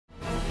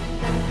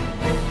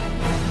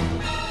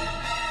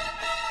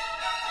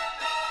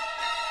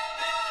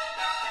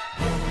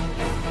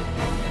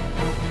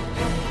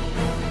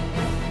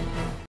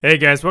Hey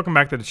guys, welcome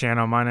back to the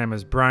channel. My name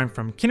is Brian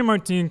from Kingdom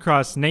Hearts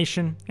Cross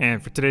Nation, and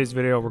for today's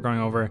video we're going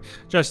over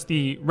just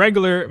the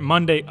regular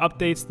Monday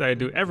updates that I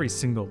do every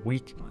single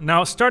week.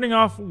 Now, starting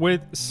off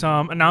with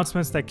some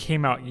announcements that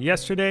came out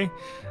yesterday.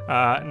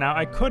 Now,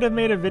 I could have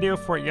made a video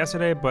for it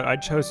yesterday, but I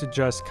chose to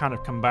just kind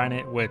of combine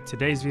it with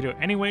today's video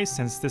anyway,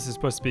 since this is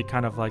supposed to be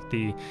kind of like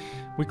the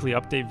weekly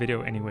update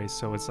video anyway.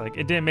 So it's like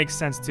it didn't make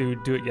sense to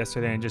do it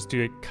yesterday and just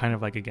do it kind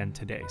of like again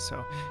today.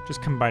 So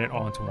just combine it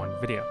all into one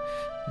video.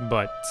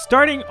 But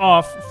starting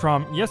off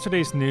from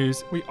yesterday's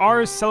news, we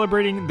are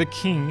celebrating the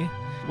king.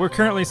 We're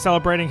currently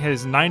celebrating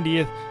his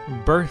 90th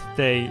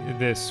birthday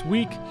this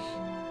week,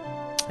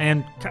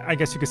 and I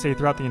guess you could say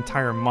throughout the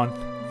entire month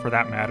for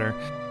that matter.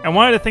 And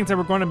one of the things that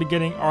we're going to be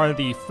getting are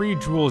the free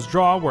jewels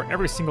draw, where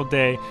every single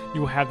day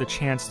you will have the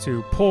chance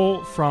to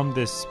pull from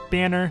this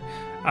banner.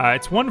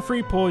 It's one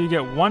free pull, you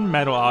get one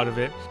medal out of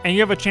it, and you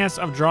have a chance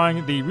of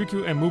drawing the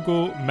Riku and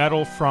Moogle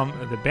medal from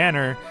the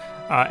banner.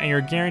 And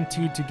you're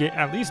guaranteed to get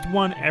at least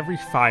one every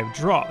 5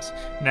 draws.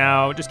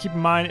 Now, just keep in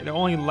mind, it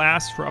only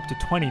lasts for up to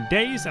 20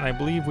 days, and I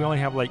believe we only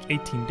have like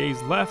 18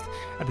 days left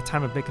at the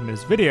time of making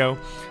this video.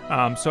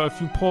 So if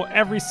you pull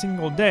every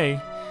single day,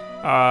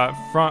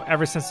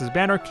 ever since this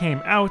banner came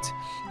out,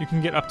 you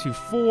can get up to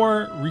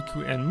 4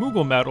 Riku and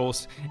Moogle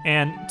medals,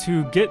 and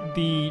to get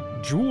the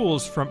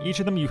jewels from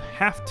each of them, you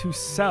have to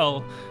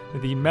sell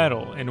the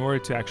medal in order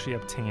to actually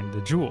obtain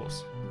the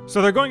jewels.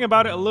 So they're going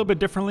about it a little bit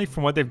differently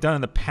from what they've done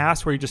in the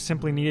past, where you just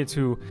simply needed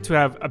to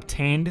have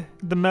obtained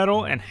the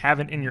medal and have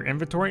it in your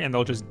inventory, and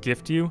they'll just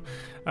gift you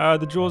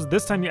the jewels.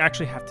 This time you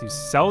actually have to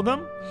sell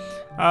them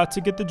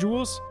to get the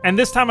jewels. And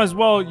this time as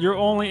well, you're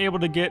only able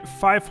to get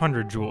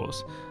 500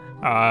 jewels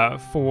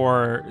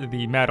for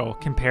the medal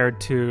compared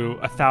to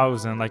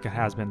 1,000 like it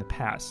has been in the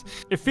past.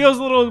 It feels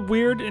a little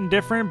weird and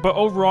different, but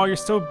overall you're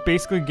still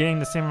basically getting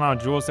the same amount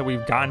of jewels that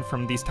we've gotten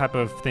from these type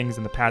of things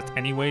in the past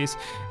anyways.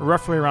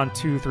 Roughly around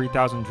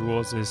 2,000–3,000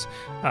 jewels is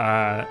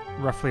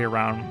roughly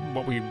around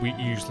what we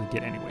usually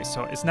get anyway,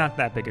 so it's not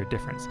that big of a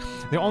difference.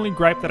 The only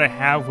gripe that I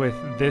have with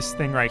this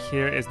thing right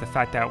here is the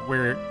fact that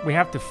we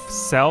have to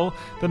sell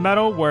the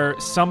medal, where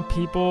some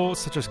people,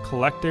 such as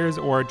collectors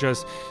or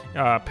just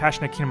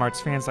passionate Kingdom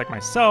Hearts fans like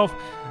myself,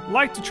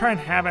 like to try and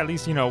have at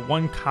least,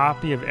 one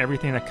copy of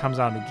everything that comes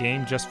out of the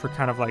game, just for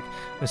kind of like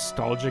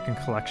nostalgic and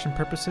collection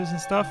purposes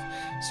and stuff.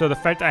 So the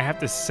fact that I have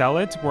to sell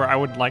it, where I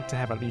would like to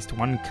have at least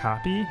one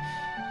copy,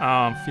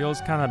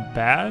 feels kind of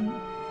bad.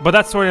 But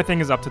that sort of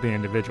thing is up to the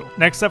individual.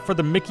 Next up, for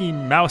the Mickey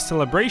Mouse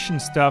celebration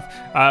stuff,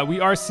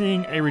 we are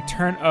seeing a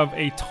return of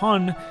a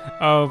ton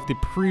of the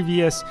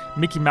previous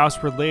Mickey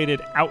Mouse related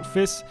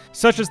outfits,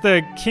 such as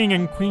the King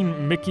and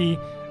Queen Mickey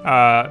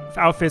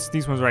outfits,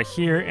 these ones right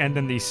here, and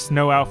then the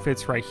snow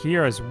outfits right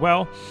here as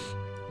well.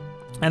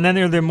 And then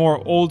there are the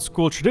more old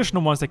school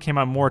traditional ones that came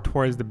out more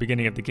towards the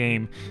beginning of the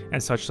game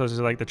and such. Those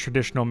are like the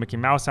traditional Mickey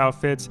Mouse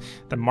outfits,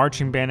 the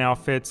marching band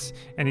outfits,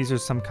 and these are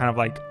some kind of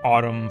like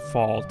autumn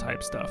fall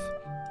type stuff.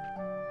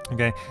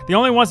 Okay, the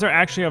only ones that are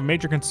actually of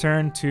major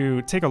concern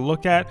to take a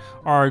look at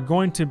are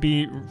going to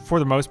be, for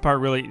the most part,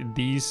 really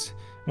these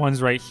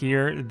ones right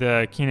here,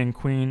 the King and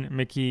Queen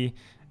Mickey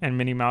and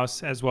Minnie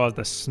Mouse, as well as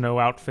the snow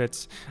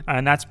outfits.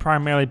 And that's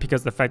primarily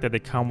because of the fact that they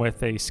come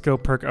with a skill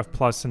perk of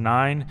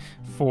 +9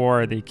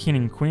 for the King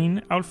and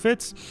Queen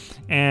outfits,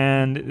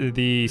 and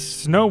the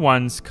snow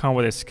ones come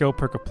with a skill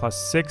perk of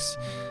 +6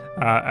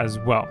 as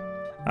well.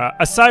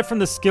 Aside from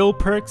the skill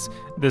perks,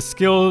 the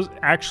skills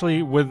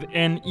actually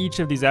within each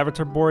of these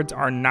avatar boards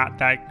are not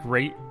that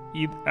great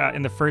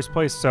in the first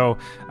place. So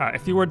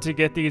if you were to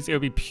get these, it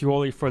would be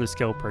purely for the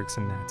skill perks,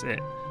 and that's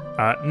it.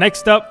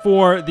 Next up,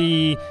 for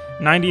the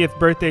 90th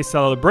birthday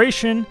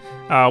celebration,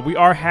 we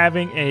are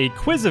having a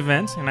quiz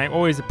event, and I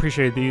always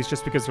appreciate these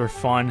just because they're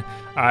fun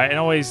and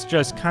always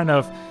just kind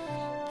of,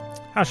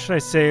 how should I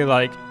say,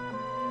 like,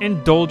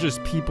 indulges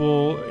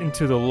people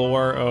into the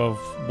lore of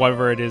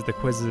whatever it is the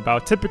quiz is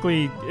about.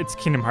 Typically, it's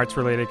Kingdom Hearts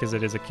related because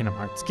it is a Kingdom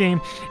Hearts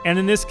game. And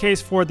in this case,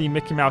 for the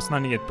Mickey Mouse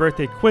 90th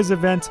birthday quiz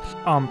event,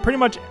 pretty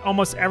much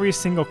almost every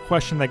single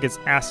question that gets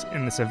asked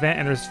in this event,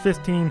 and there's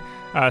 15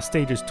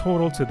 stages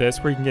total to this,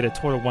 where you can get a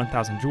total of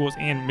 1,000 jewels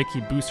and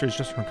Mickey boosters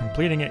just from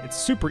completing it. It's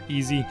super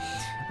easy.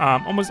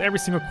 Almost every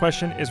single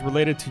question is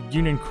related to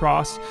Union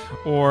Cross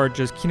or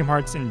just Kingdom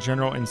Hearts in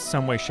general in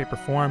some way, shape, or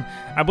form.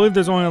 I believe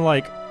there's only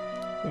like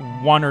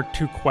 1 or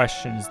 2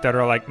 questions that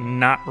are like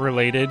not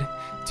related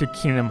to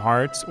Kingdom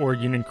Hearts or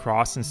Union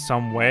Cross in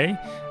some way.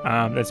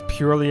 That's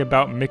purely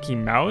about Mickey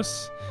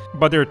Mouse,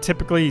 but they're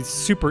typically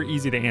super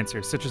easy to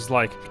answer, such as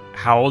like,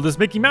 how old is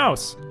Mickey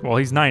Mouse? Well,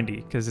 he's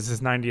 90 because it's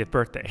his 90th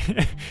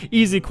birthday.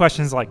 Easy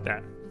questions like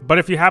that. But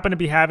if you happen to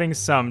be having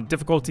some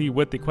difficulty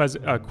with the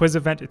quiz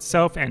event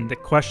itself and the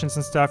questions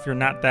and stuff, you're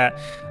not that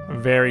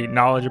very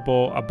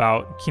knowledgeable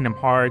about Kingdom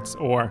Hearts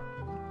or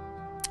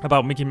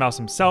about Mickey Mouse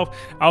himself,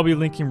 I'll be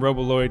linking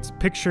Roboloid's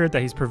picture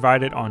that he's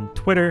provided on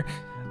Twitter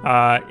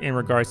in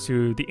regards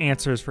to the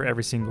answers for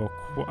every single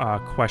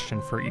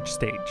question for each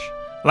stage.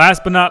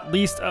 Last but not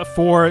least,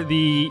 for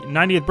the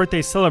 90th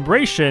birthday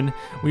celebration,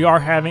 we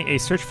are having a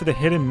Search for the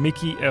Hidden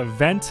Mickey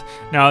event.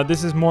 Now,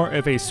 this is more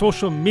of a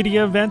social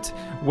media event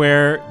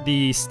where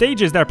the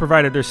stages that are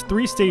provided, there's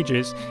 3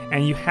 stages,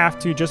 and you have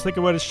to, just like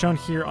what is shown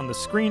here on the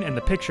screen and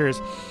the pictures,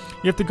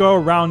 you have to go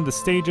around the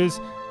stages.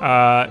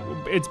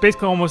 It's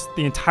basically almost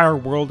the entire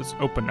world is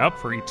opened up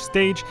for each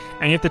stage,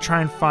 and you have to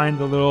try and find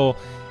the little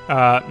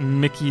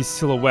Mickey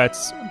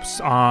silhouettes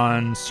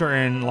on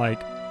certain, like,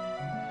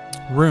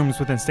 rooms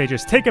within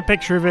stages. Take a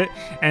picture of it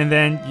and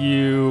then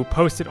you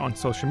post it on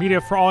social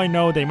media. For all I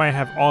know, they might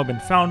have all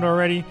been found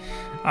already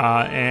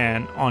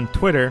and on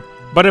Twitter.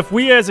 But if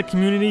we as a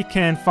community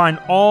can find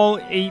all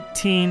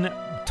 18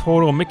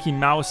 total Mickey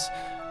Mouse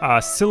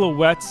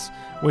silhouettes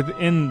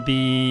within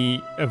the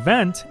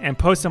event and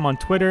post them on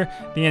Twitter,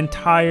 the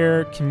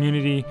entire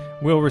community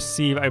will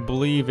receive, I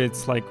believe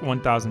it's like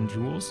 1,000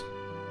 jewels.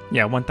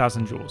 Yeah,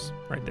 1,000 jewels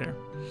right there.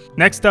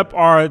 Next up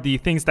are the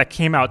things that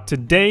came out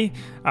today.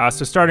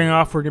 So starting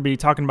off, we're going to be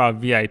talking about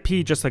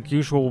VIP. Just like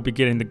usual, we'll be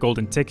getting the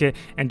golden ticket.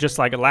 And just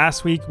like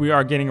last week, we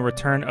are getting a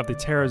return of the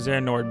Terra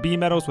Xehanort B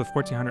medals with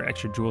 1,400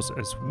 extra jewels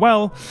as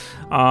well.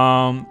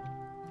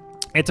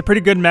 It's a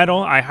pretty good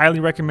medal. I highly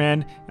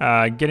recommend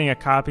getting a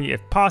copy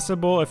if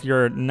possible, if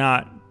you're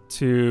not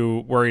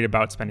too worried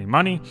about spending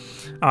money.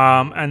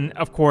 And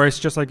of course,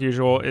 just like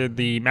usual,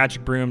 the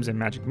magic brooms and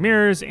magic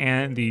mirrors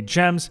and the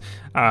gems,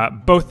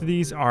 both of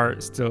these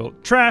are still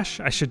trash,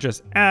 I should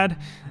just add,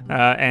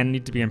 and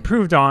need to be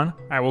improved on.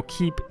 I will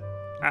keep,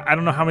 I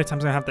don't know how many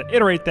times I have to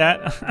iterate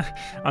that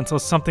until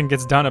something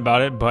gets done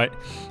about it, but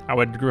I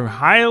would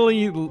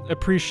highly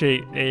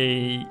appreciate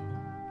a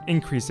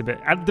increase a bit,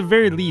 at the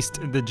very least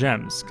the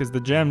gems, because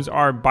the gems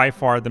are by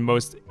far the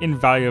most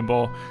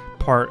invaluable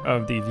part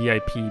of the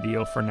VIP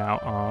deal for now,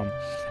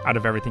 out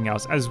of everything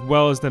else, as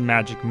well as the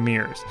magic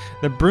mirrors.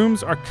 The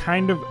brooms are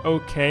kind of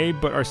okay,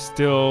 but are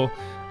still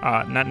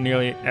not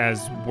nearly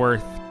as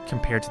worth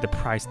compared to the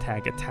price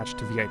tag attached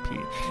to VIP,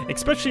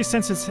 especially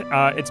since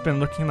it's been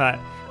looking that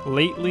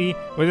lately,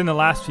 within the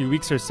last few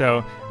weeks or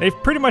so,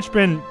 they've pretty much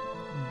been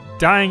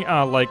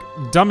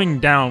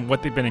dumbing down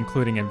what they've been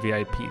including in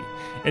VIP.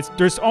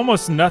 There's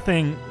almost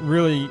nothing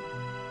really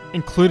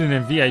included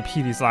in VIP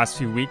these last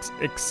few weeks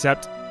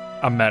except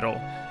a medal,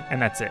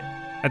 and that's it.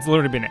 That's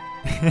literally been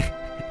it.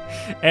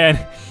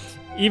 And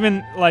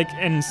even like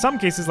in some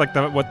cases, like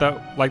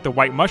the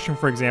white mushroom,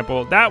 for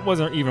example, that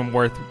wasn't even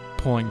worth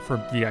pulling for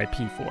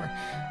VIP for.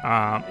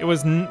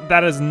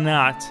 That is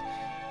not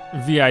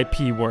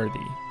VIP worthy.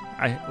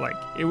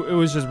 It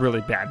was just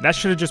really bad. That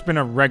should have just been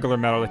a regular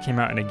medal that came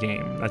out in a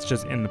game. That's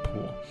just in the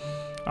pool,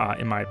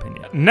 in my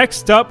opinion.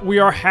 Next up, we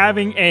are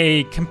having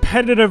a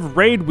competitive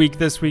raid week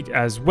this week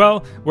as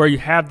well, where you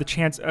have the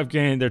chance of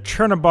getting the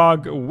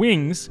Chernobog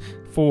wings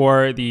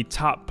for the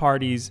top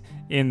parties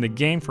in the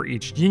game for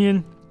each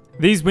union.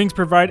 These wings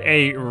provide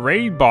a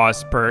raid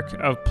boss perk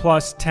of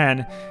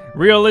 +10.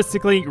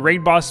 Realistically,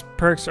 raid boss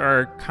perks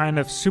are kind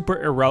of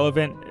super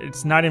irrelevant.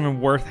 It's not even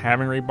worth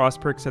having raid boss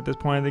perks at this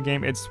point in the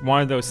game. It's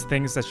one of those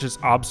things that's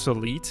just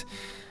obsolete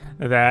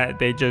that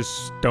they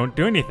just don't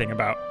do anything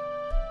about.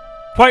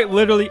 Quite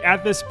literally,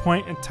 at this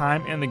point in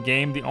time in the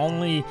game, the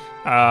only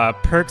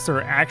perks that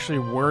are actually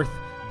worth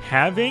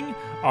having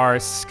are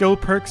skill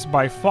perks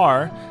by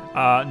far.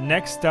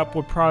 Next up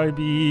would probably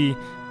be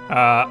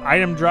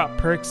item drop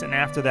perks, and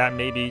after that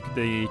maybe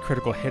the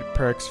critical hit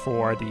perks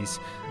for these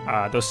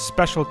those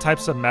special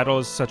types of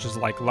medals, such as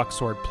like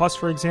Luxord Plus,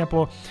 for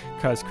example,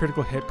 because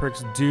critical hit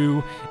perks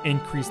do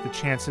increase the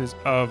chances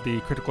of the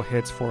critical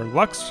hits for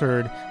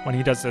Luxord when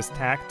he does this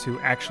attack to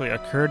actually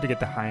occur to get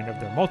the high end of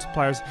their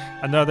multipliers.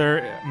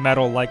 Another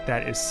medal like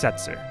that is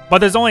Setzer. But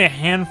there's only a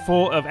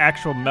handful of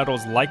actual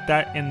medals like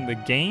that in the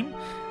game.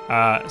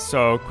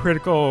 So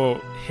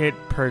critical hit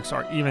perks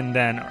are even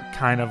then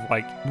kind of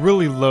like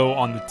really low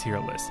on the tier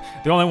list.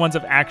 The only ones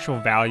of actual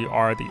value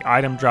are the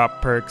item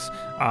drop perks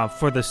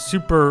for the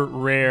super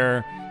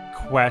rare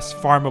quests,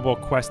 farmable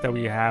quests that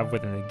we have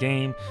within the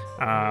game.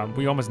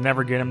 We almost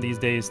never get them these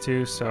days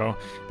too, so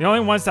the only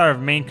ones that are of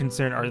main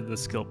concern are the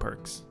skill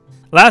perks.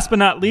 Last but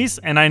not least,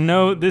 and I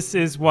know this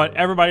is what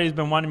everybody's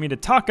been wanting me to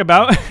talk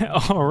about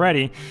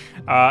already,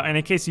 and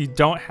in case you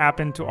don't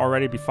happen to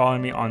already be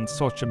following me on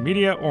social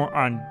media or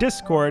on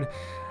Discord,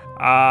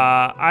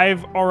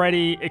 I've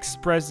already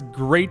expressed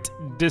great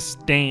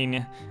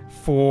disdain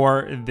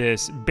for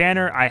this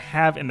banner. I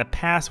have in the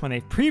past when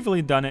they've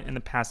previously done it in the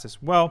past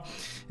as well.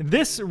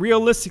 This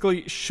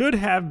realistically should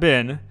have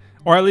been,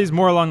 or at least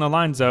more along the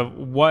lines of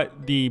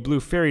what the Blue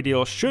Fairy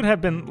deal should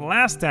have been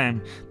last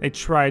time they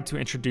tried to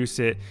introduce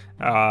it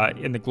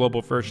in the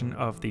global version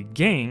of the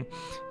game,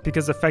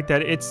 because the fact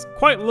that it's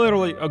quite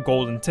literally a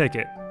golden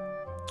ticket.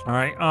 All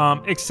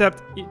right,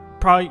 except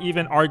probably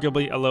even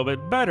arguably a little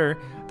bit better,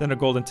 than a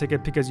golden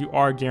ticket because you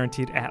are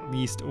guaranteed at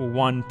least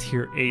one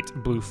tier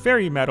 8 blue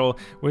fairy medal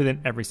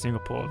within every single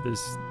pull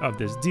of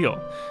this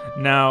deal.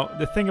 Now,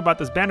 the thing about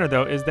this banner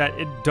though is that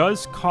it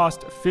does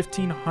cost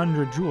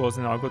 1,500 jewels,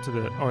 and I'll go to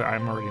the, oh,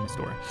 I'm already in the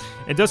store.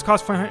 It does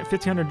cost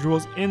 1,500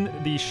 jewels in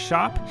the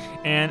shop,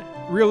 and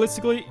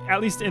realistically,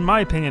 at least in my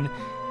opinion,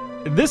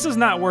 this is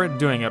not worth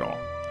doing at all.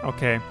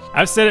 Okay,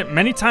 I've said it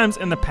many times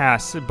in the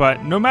past,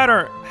 but no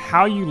matter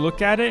how you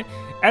look at it,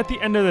 at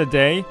the end of the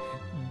day,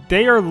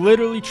 they are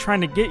literally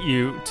trying to get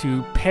you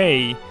to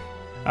pay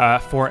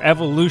for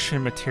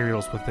evolution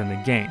materials within the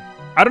game.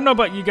 I don't know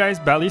about you guys,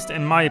 but at least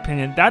in my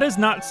opinion, that is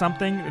not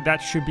something that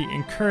should be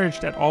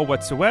encouraged at all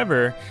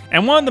whatsoever.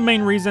 And one of the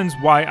main reasons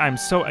why I'm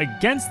so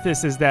against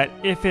this is that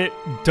if it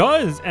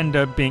does end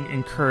up being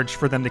encouraged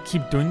for them to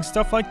keep doing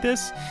stuff like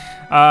this,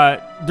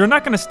 they're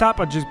not going to stop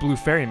at just blue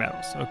fairy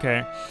medals,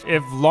 okay?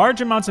 If large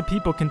amounts of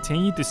people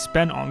continue to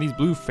spend on these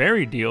blue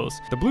fairy deals,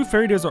 the blue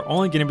fairy deals are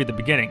only going to be the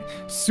beginning.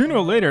 Sooner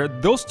or later,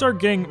 they'll start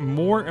getting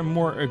more and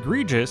more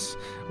egregious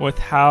with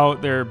how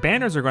their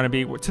banners are going to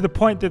be, to the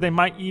point that they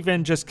might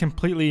even just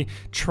completely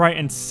try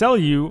and sell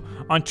you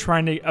on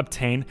trying to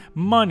obtain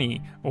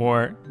money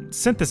or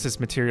synthesis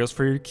materials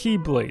for your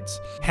keyblades.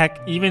 Heck,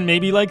 even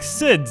maybe like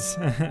SIDS,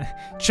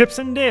 Chips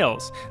and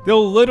Dales.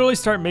 They'll literally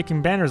start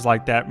making banners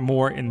like that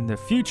more in the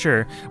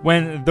future,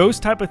 when those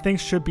type of things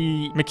should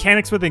be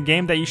mechanics within the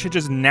game that you should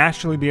just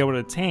naturally be able to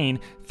attain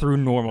through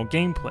normal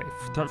gameplay,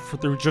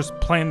 through just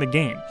playing the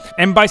game.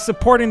 And by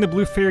supporting the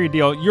blue fairy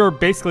deal, you're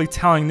basically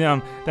telling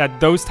them that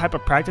those type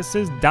of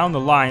practices down the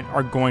line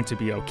are going to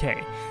be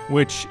okay,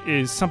 which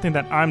is something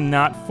that I'm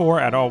not for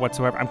at all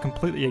whatsoever. I'm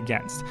completely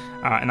against,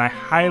 and I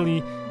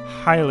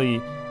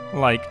highly,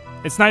 like,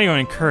 it's not even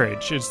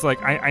encourage. It's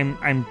like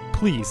I'm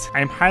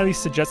highly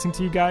suggesting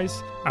to you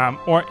guys,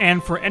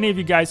 and for any of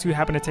you guys who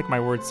happen to take my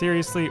word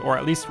seriously or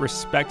at least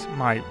respect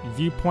my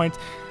viewpoint,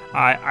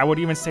 I would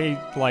even say,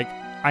 like,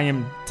 I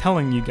am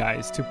telling you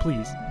guys to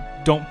please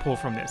don't pull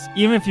from this.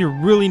 Even if you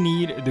really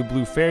need the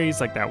blue fairies,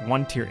 like that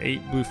one tier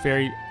 8 blue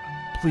fairy,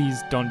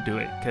 please don't do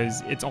it,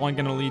 because it's only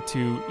going to lead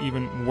to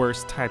even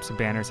worse types of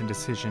banners and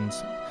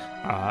decisions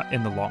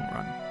in the long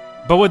run.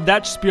 But with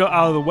that spiel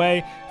out of the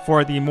way,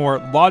 for the more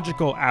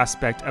logical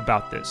aspect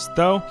about this,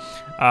 though,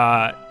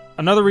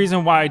 another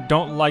reason why I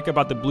don't like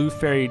about the blue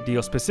fairy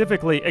deal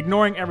specifically,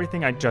 ignoring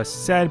everything I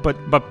just said, but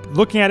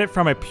looking at it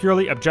from a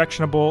purely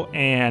objectionable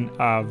and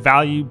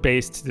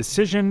value-based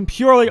decision,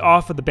 purely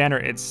off of the banner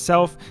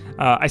itself,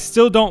 I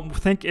still don't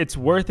think it's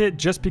worth it,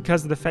 just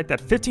because of the fact that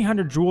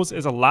 1,500 jewels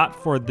is a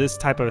lot for this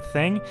type of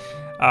thing.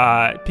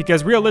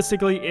 Because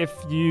realistically, if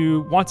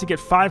you want to get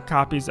 5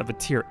 copies of a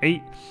tier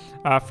 8,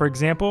 for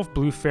example,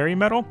 blue fairy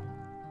medal,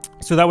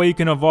 so that way you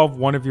can evolve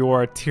one of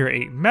your tier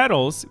 8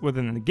 medals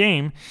within the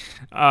game,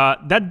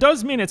 that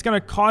does mean it's going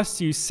to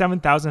cost you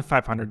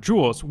 7,500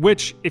 jewels,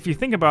 which, if you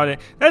think about it,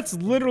 that's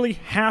literally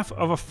half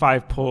of a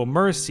 5-pull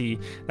Mercy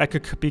that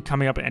could be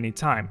coming up at any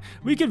time.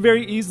 We could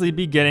very easily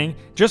be getting,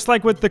 just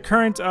like with the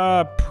current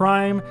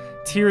Prime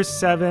tier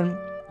 7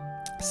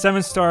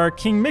 7-star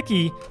King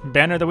Mickey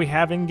banner that we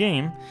have in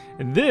game,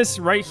 this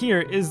right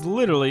here is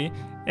literally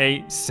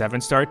a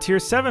 7-star tier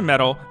 7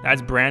 medal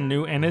that's brand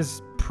new and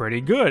is pretty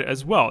good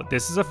as well.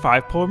 This is a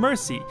 5-pull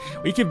Mercy.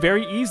 We could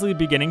very easily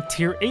be getting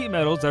tier 8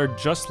 medals that are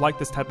just like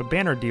this type of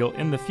banner deal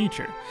in the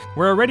future.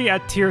 We're already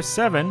at tier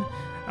 7.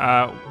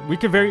 We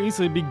could very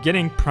easily be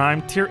getting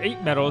prime tier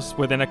 8 medals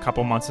within a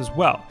couple months as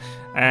well.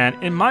 And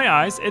in my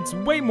eyes, it's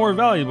way more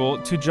valuable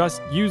to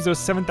just use those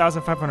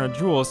 7,500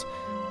 jewels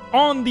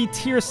on the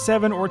tier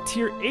 7 or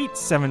tier 8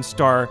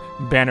 7-star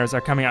banners that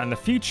are coming out in the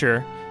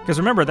future. Because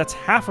remember, that's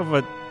half of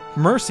a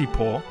Mercy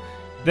pull,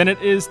 than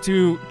it is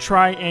to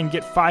try and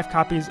get 5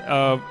 copies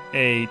of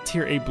a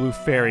tier 8 blue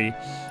fairy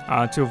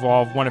to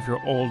evolve one of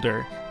your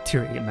older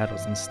tier 8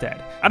 medals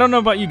instead. I don't know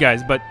about you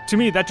guys, but to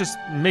me that just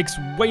makes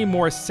way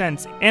more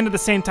sense, and at the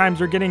same time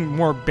you're getting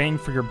more bang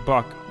for your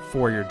buck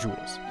for your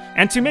jewels.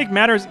 And to make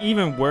matters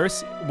even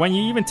worse, when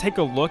you even take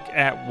a look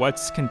at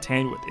what's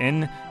contained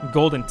within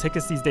golden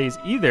tickets these days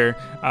either,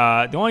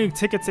 the only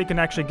tickets they can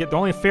actually get, the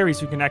only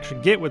fairies you can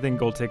actually get within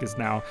gold tickets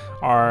now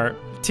are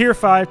tier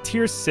 5,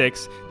 tier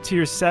 6,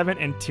 tier 7,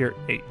 and tier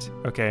 8,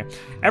 okay?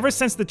 Ever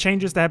since the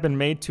changes that have been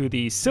made to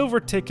the silver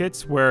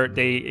tickets, where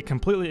they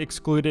completely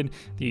excluded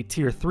the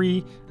tier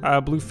 3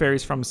 blue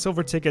fairies from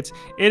silver tickets,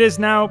 it is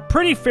now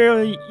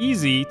fairly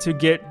easy to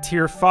get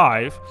tier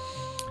 5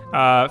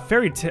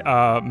 fairy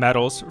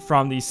medals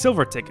from the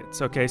silver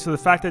tickets, okay? So the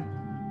fact that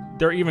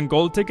they're even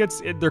gold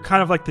tickets, they're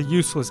kind of like the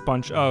useless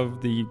bunch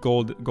of the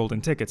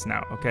golden tickets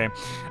now, okay?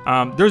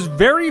 There's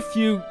very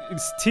few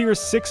tier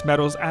 6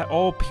 medals at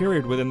all,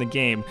 period, within the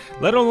game,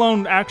 let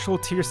alone actual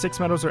tier 6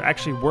 medals are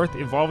actually worth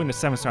evolving to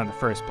 7-star in the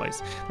first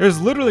place.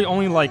 There's literally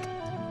only like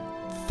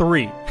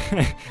 3.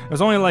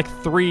 There's only like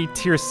 3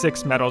 tier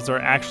 6 medals that are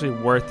actually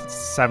worth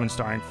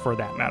 7-starring for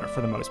that matter,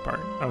 for the most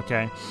part,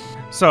 okay?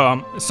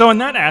 So in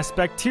that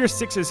aspect, tier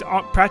 6 is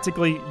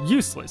practically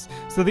useless.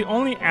 So the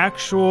only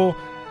actual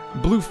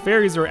blue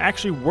fairies that are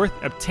actually worth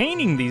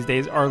obtaining these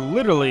days are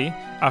literally,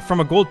 from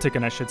a gold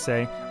ticket I should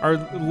say, are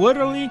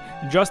literally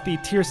just the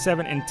tier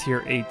 7 and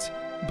tier 8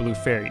 blue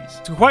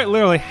fairies. So quite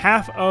literally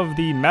half of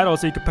the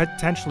medals that you could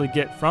potentially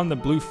get from the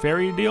blue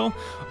fairy deal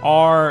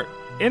are,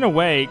 in a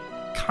way,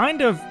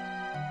 kind of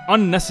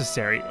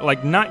unnecessary,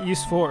 like not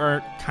useful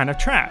or kind of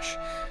trash.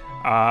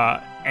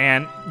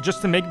 And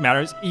just to make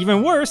matters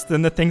even worse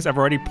than the things I've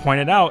already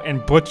pointed out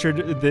and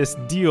butchered this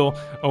deal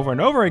over and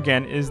over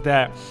again, is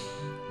that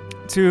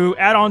to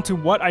add on to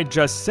what I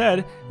just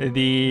said,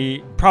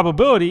 the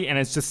probability, and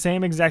it's the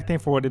same exact thing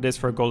for what it is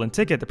for a golden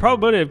ticket, the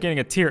probability of getting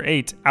a tier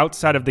 8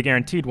 outside of the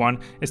guaranteed one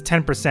is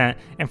 10%,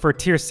 and for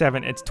tier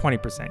 7 it's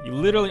 20%. You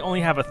literally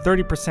only have a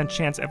 30%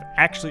 chance of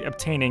actually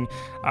obtaining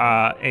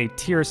a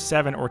tier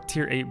 7 or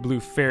tier 8 blue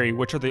fairy,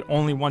 which are the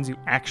only ones you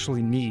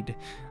actually need,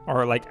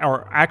 or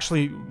are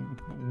actually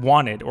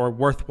wanted or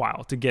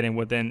worthwhile to get in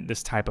within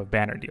this type of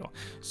banner deal.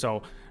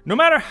 So no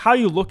matter how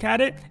you look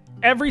at it,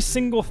 every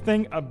single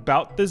thing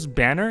about this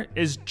banner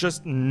is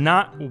just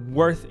not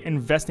worth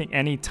investing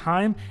any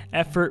time,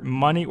 effort,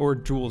 money, or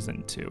jewels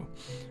into.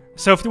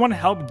 So if you want to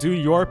help do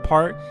your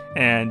part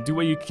and do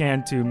what you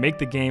can to make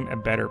the game a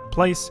better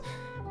place,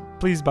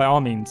 please, by all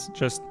means,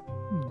 just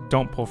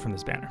don't pull from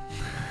this banner.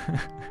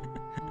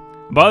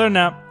 But other than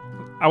that,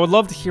 I would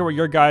love to hear what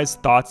your guys'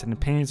 thoughts and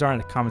opinions are in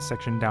the comment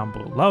section down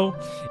below.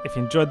 If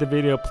you enjoyed the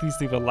video, please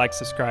leave a like,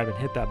 subscribe, and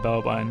hit that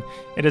bell button.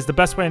 It is the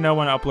best way to know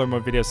when I upload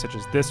more videos such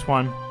as this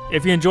one.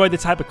 If you enjoyed the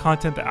type of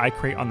content that I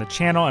create on the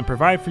channel and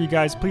provide for you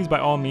guys, please by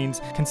all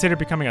means consider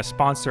becoming a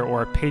sponsor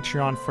or a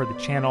Patreon for the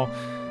channel.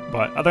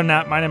 But other than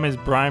that, my name is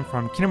Brian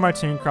from Kingdom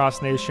Hearts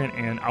Cross Nation,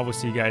 and I will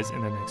see you guys in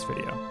the next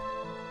video.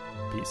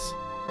 Peace.